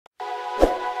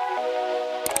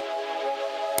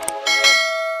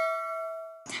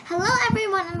Hello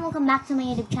everyone and welcome back to my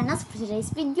YouTube channel. So for today's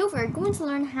video, we're going to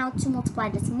learn how to multiply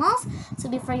decimals. So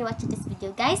before you watch this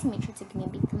video guys, make sure to give me a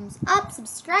big thumbs up,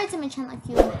 subscribe to my channel if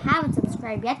you haven't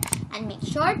subscribed yet, and make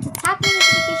sure to tap the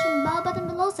notification bell button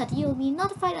below so that you will be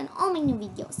notified on all my new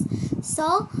videos.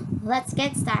 So let's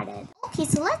get started. Okay,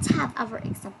 so let's have our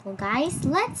example guys.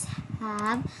 Let's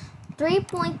have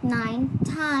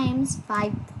 3.9 times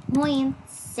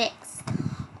 5.6.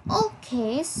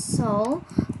 Okay, so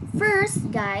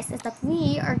first guys is that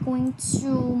we are going to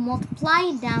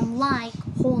multiply them like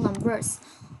whole numbers.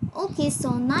 Okay,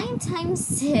 so 9 times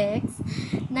 6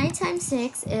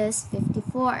 is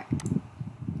 54.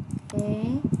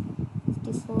 Okay,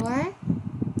 54.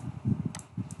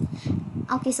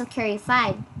 Okay, so carry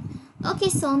 5. Okay,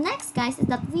 so next guys is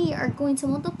that we are going to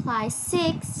multiply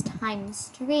 6 times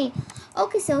 3.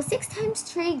 Okay, so 6 times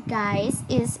 3 guys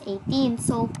is 18.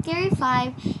 So carry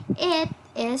 5, it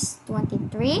is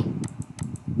 23.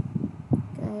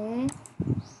 Okay,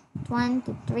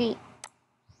 23.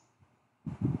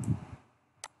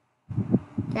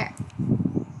 There.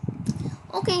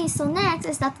 Okay, so next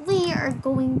is that we are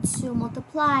going to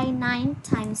multiply 9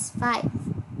 times 5.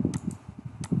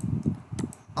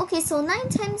 Okay, so 9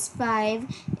 times 5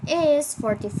 is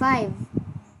 45.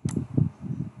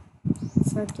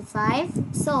 45,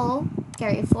 so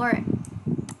carry 4.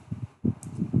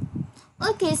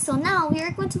 Okay, so now we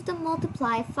are going to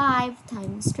multiply 5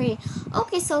 times 3.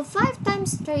 Okay, so 5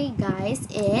 times 3 guys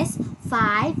is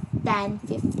 5, 10,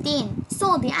 15.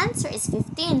 So the answer is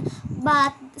 15.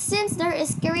 But since there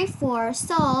is carry 4,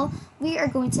 so we are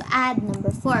going to add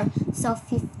number 4. So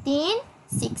 15,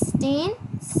 16,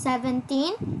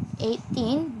 17,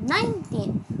 18,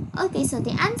 19. Okay, so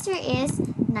the answer is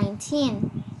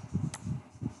 19.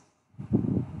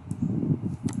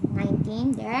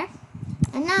 19 there.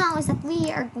 And now is that we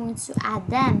are going to add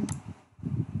them.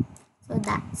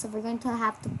 So we're going to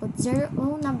have to put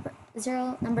number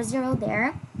 0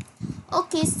 there.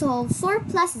 Okay, so 4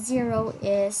 plus 0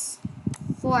 is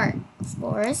 4, of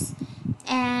course.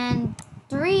 And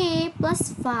 3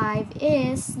 plus 5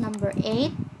 is number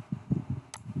 8.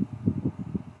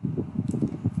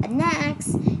 And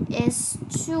next is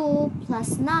 2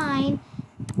 plus 9,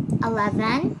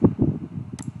 11.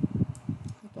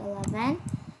 Okay, 11.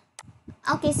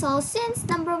 Okay, so since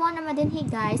number 1 naman din here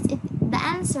guys, the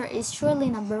answer is surely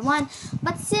number 1.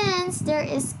 But since there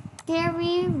is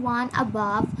carry 1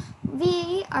 above,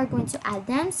 we are going to add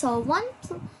them. So 1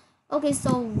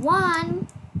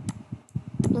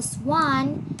 plus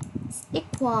 1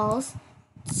 equals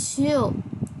 2.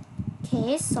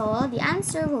 Okay, so the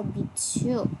answer will be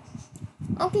 2.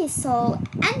 Okay, so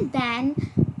and then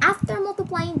after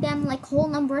multiplying them like whole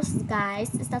numbers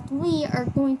guys, is that we are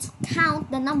going to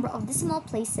count the number of decimal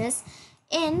places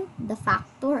in the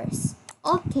factors.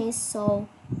 Okay, so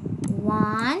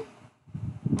 1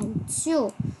 and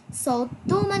 2. So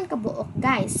 2 man kabuok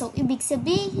guys. So ibig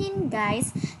sabihin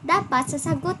guys, dapat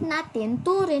sasagot natin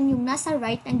 2 rin yung nasa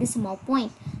right ng decimal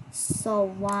point. So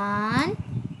 1,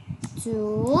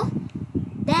 2,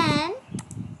 then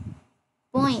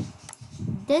point,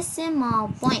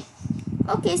 decimal point.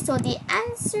 Okay, so the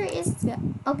answer is,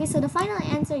 okay, so the final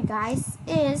answer guys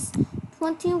is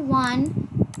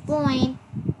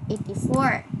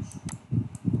 21.84.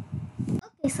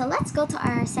 Okay, so let's go to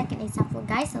our second example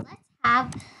guys. So let's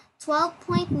have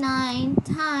 12.9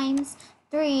 times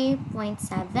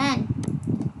 3.7.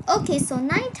 Okay, so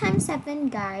 9 times 7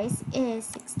 guys is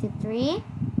 63.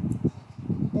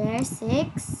 There's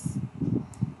 6.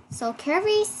 So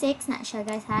carry 6 na siya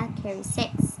guys ha, carry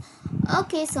 6.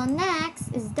 Okay, so next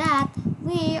is that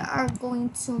we are going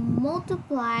to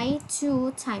multiply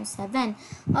 2 times 7.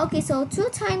 Okay, so 2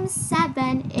 times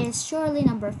 7 is surely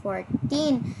number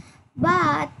 14.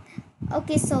 But,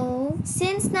 okay, so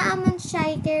since naaman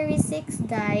siya carry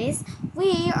 6 guys,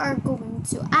 we are going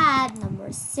to add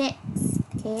number 6.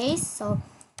 Okay, so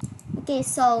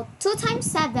 2 times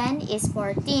 7 is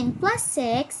 14 plus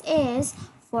 6 is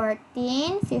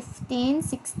 14, 15,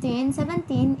 16,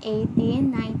 17,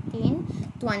 18,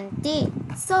 19, 20.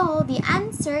 So the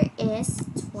answer is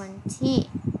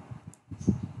 20.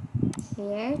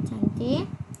 Here, 20.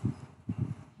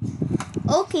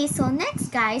 Okay, so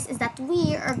next guys is that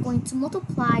we are going to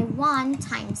multiply 1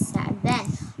 times 7.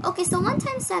 Okay, so 1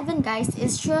 times 7 guys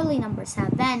is surely number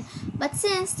 7. But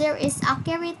since there is a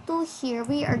carry 2 here,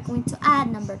 we are going to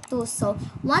add number 2. So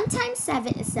 1 times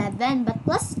 7 is 7, but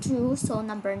plus 2, so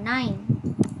number 9.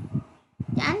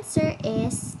 The answer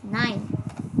is 9.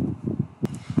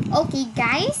 Okay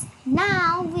guys,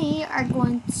 now we are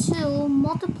going to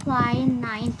multiply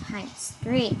 9 times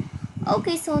 3.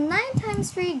 Okay, so 9 times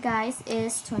 3 guys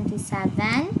is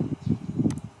 27.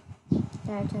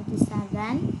 There,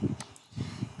 27.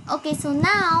 Okay, so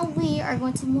now we are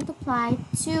going to multiply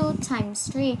 2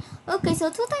 times 3. Okay, so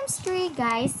 2 times 3,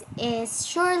 guys, is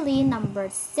surely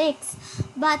number 6.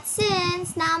 But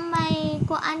since na may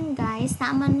kuan, guys,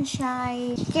 naman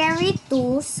siya carry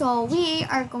 2, so we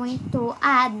are going to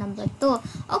add number 2.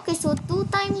 Okay, so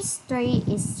 2 times 3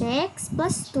 is 6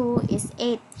 plus 2 is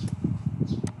 8.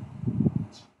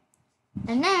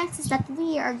 The next is that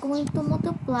we are going to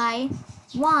multiply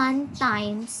 1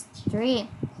 times 3.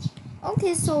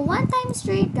 Okay, so 1 times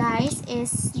 3, guys,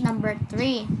 is number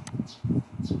 3.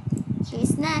 Okay,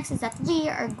 next is that we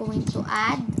are going to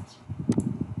add.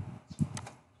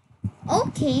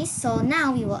 Okay, so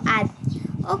now we will add.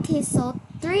 Okay, so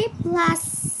 3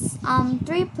 plus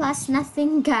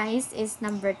nothing, guys, is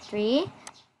number 3.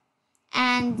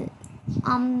 And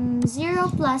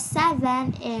 0 plus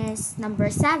 7 is number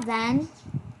 7.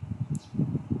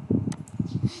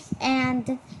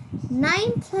 And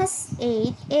 9 plus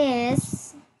 8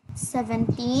 is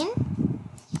 17.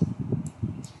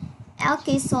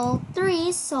 Okay, so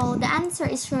 3. So the answer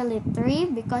is surely 3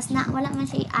 because wala man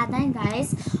siya i-add,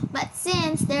 guys. But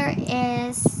since there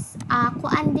is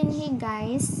kuan din here,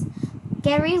 guys,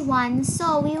 carry 1,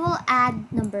 so we will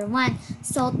add number 1.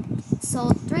 So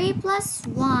 3 plus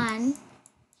 1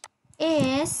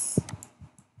 is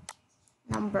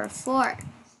number 4.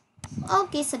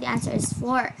 Okay, so the answer is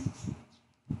 4.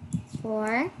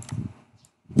 4.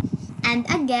 And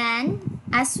again,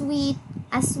 as we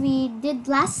did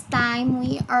last time,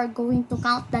 we are going to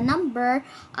count the number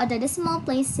of the decimal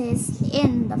places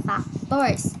in the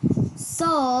factors.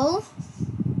 So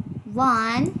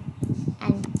 1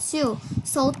 and 2.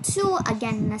 So 2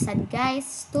 again nasad,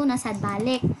 guys. 2 nasad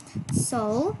balik.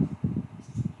 So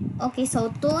okay,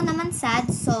 so 2 naman sad.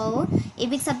 So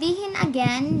ibig sabihin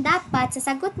again, dapat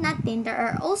sa sagot natin there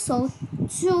are also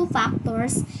 2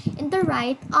 factors in the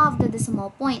right of the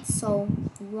decimal point. So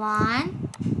 1,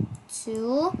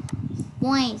 2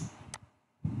 point.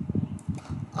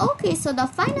 Okay, so the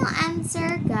final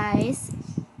answer, guys,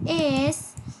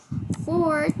 is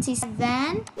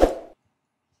 47.73.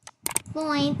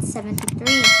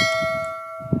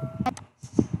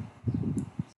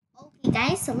 Okay,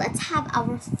 guys, so let's have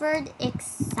our third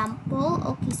example.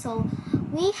 Okay, so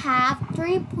we have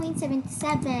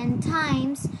 3.77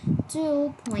 times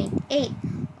 2.8.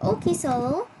 Okay,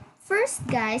 so first,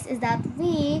 guys, is that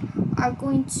we are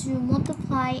going to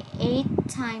multiply 8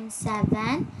 times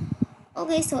 7.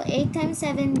 Okay, so 8 times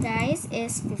 7, guys,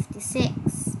 is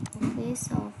 56. Okay,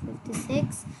 so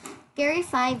 56. Carry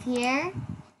 5 here.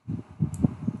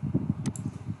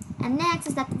 And next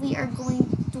is that we are going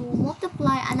to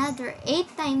multiply another 8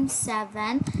 times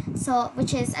 7, so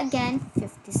which is again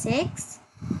 56.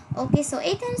 Okay, so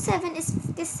 8 times 7 is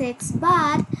 56,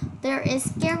 but there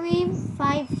is carry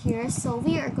 5 here, so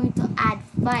we are going to add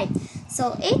 5.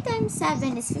 So 8 times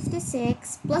 7 is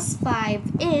 56 plus 5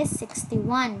 is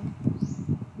 61.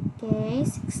 Okay,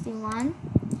 61.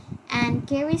 And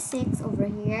carry 6 over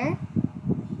here.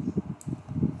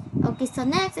 Okay, so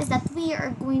next is that we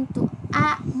are going to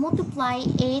multiply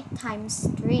 8 times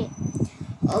 3.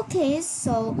 Okay,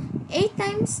 so 8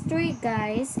 times 3,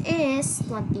 guys, is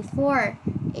 24.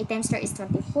 8 times 3 is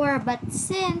 24, but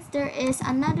since there is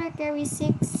another carry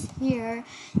 6 here,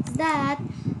 that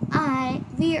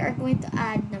we are going to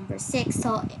add number 6.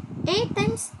 So 8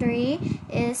 times 3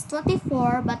 is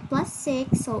 24, but plus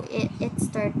 6, so it's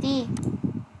 30.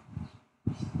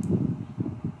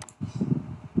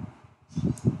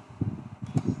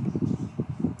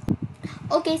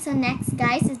 Okay, so next,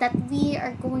 guys, is that we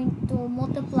are going to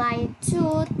multiply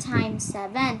 2 times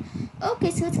 7.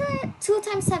 Okay, so 2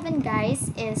 times 7,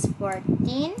 guys, is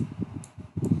 14.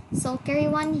 So carry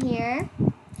 1 here.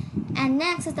 And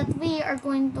next is that we are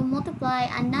going to multiply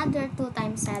another 2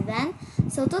 times 7.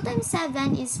 So 2 times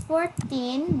 7 is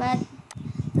 14, but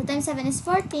 2 times 7 is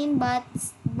 14, but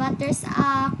there's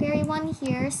a carry 1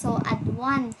 here, so add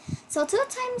 1. So 2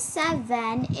 times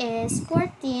 7 is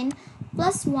 14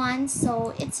 plus 1,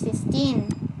 so it's 15.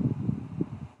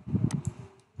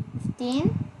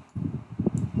 15.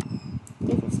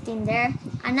 Okay, 15 there.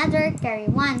 Another carry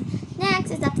 1.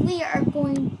 Next is that we are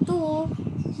going to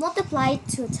multiply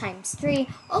 2 times 3.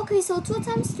 Okay, so 2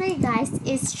 times 3, guys,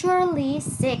 is surely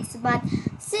 6. But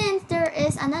since there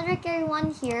is another carry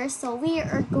 1 here, so we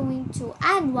are going to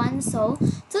add 1. So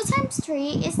 2 times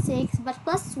 3 is 6, but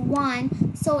plus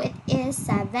 1, so it is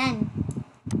 7.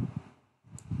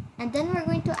 And then we're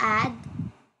going to add.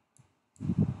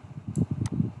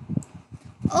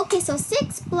 Okay, so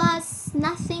 6 plus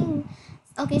nothing.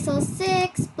 Okay, so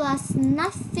 6 plus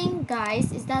nothing,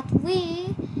 guys, is that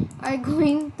we are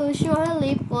going to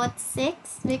surely put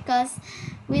 6 because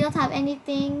we don't have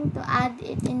anything to add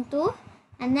it into.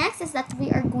 And next is that we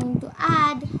are going to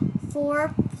add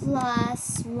 4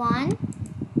 plus 1.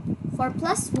 4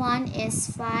 plus 1 is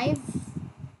 5.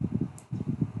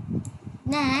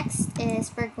 Next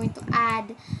is we're going to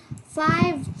add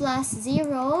 5 plus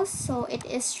 0, so it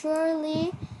is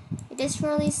surely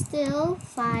still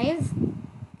 5.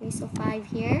 Okay, so 5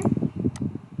 here.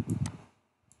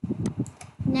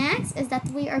 Next is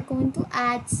that we are going to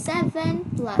add 7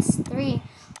 plus 3.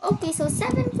 Okay, so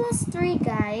 7 plus 3,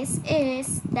 guys,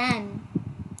 is 10.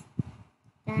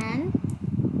 10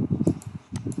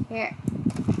 here.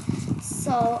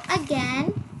 So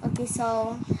again,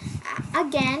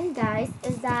 guys,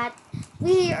 is that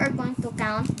we are going to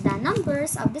count the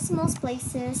numbers of decimal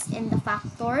places in the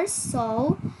factors.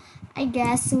 So I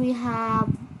guess we have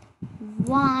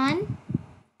 1,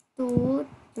 2,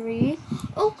 3.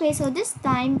 Okay, so this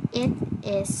time it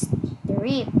is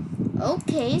 3.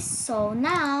 Okay, so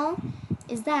now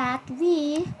is that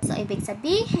so ibig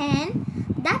sabihin,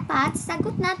 dapat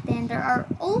sagot natin there are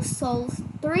also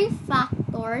 3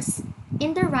 factors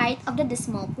in the right of the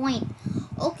decimal point.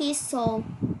 Okay, so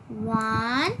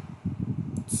 1,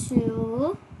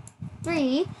 2,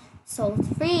 3. So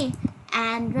 3.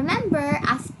 And remember,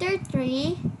 after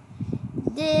 3,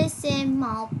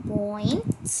 decimal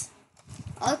point.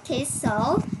 Okay,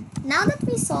 so now that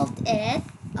we solved it,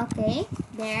 okay,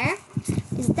 there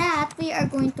is that we are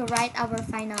going to write our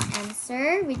final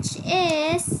answer, which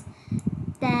is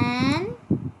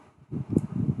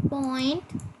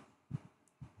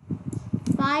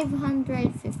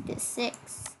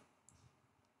 10.556.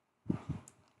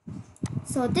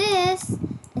 So this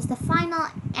is the final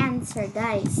answer,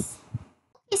 guys.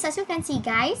 Okay, so as you can see,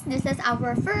 guys, this is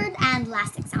our third and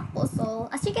last example. So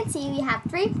as you can see, we have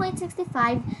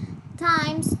 3.65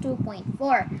 times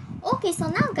 2.4. Okay, so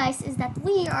now, guys, is that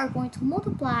we are going to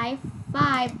multiply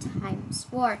 5 times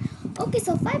 4. Okay,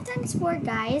 so 5 times 4,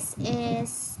 guys,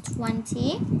 is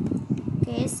 20.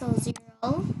 Okay, so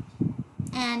 0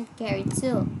 and carry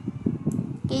 2.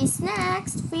 Okay,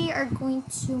 next, we are going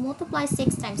to multiply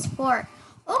 6 times 4.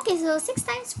 Okay, so 6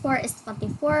 times 4 is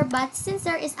 24, but since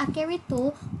there is a carry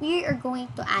 2, we are going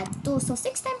to add 2. So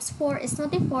 6 times 4 is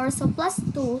 24, so plus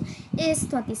 2 is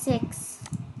 26.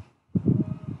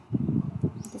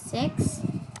 26.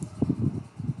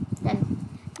 Then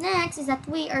next is that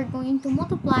we are going to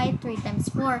multiply 3 times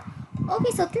 4.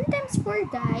 Okay, so 3 times 4,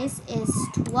 guys, is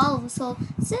 12. So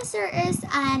since there is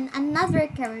another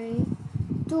carry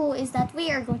 2, is that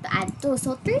we are going to add 2.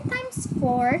 So 3 times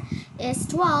 4 is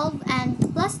 12 and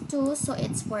plus 2, so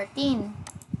it's 14.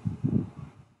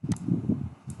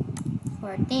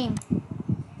 14.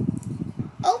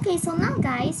 Okay, so now,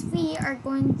 guys, we are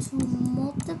going to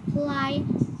multiply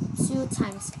 2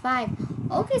 times 5.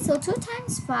 Okay, so 2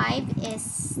 times 5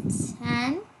 is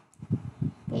 10.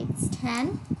 Okay, it's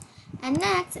 10. And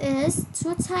next is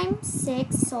 2 times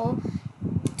 6. So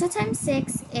 2 times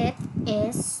 6, it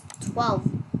is 12.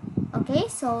 Okay,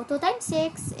 so 2 times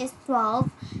 6 is 12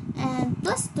 and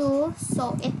plus 2,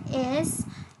 so it is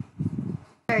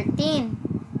 13.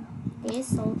 Okay,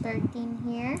 so 13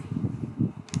 here.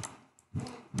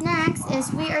 Next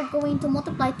is we are going to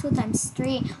multiply 2 times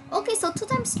 3. Okay, so 2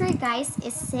 times 3, guys,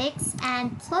 is 6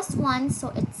 and plus 1,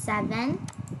 so it's 7.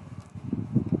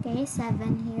 Okay,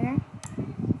 7 here.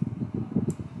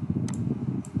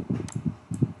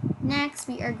 Next,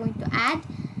 we are going to add.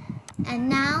 And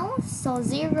now, so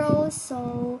 0,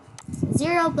 so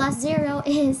 0 plus 0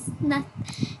 is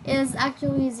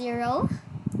actually 0.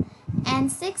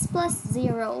 And 6 plus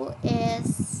 0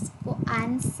 is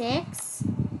 6.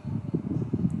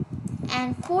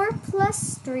 And 4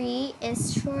 plus 3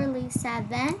 is surely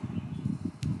 7.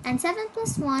 And 7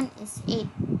 plus 1 is 8.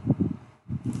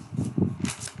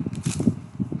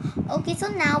 Okay, so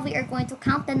now we are going to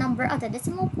count the number of the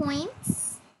decimal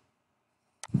points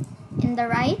in the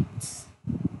right.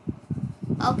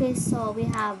 Okay, so we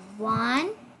have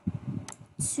 1,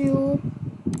 2,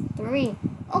 3.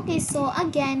 Okay, so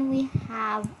again, we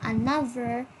have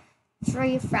another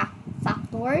 3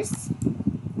 factors.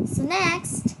 So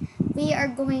next, we are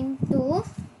going to,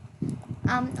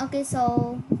 okay,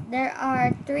 so there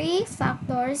are 3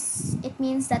 factors. It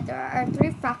means that there are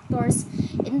 3 factors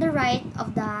in the right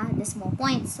of the decimal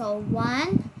point. So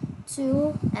 1,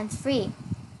 2, and 3.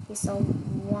 Okay, so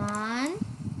 1,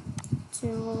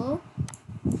 2,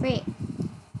 3.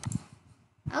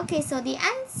 Okay, so the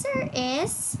answer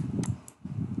is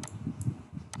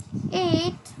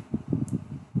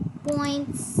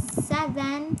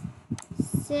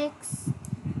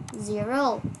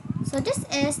 8.760. So this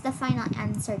is the final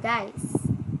answer, guys.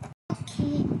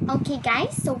 Okay, Okay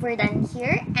guys, so we're done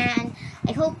here, and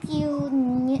I hope you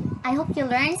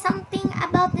learned something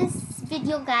about this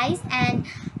video guys, and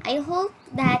I hope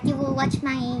that you will watch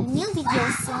my new video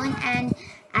soon. And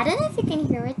I don't know if you can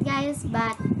hear it guys,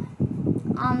 but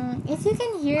if you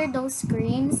can hear those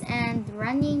screams and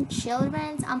running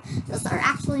children, those are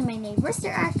actually my neighbors. They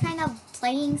are kind of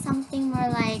playing something more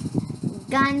like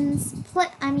guns.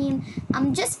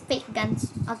 Just fake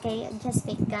guns. Okay, just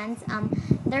fake guns.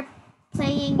 They're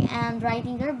playing and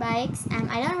riding their bikes, and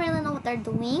I don't really know what they're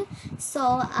doing.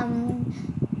 So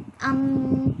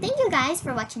thank you guys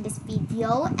for watching this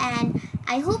video, and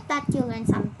I hope that you learned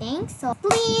something. So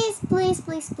please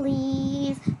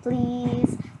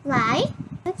like,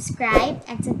 subscribe,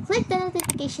 and to click the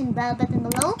notification bell button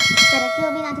below so that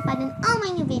you'll be notified on all my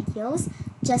new videos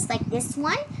just like this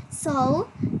one. So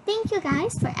thank you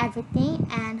guys for everything,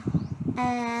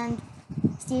 and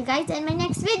see you guys in my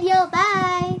next video. Bye.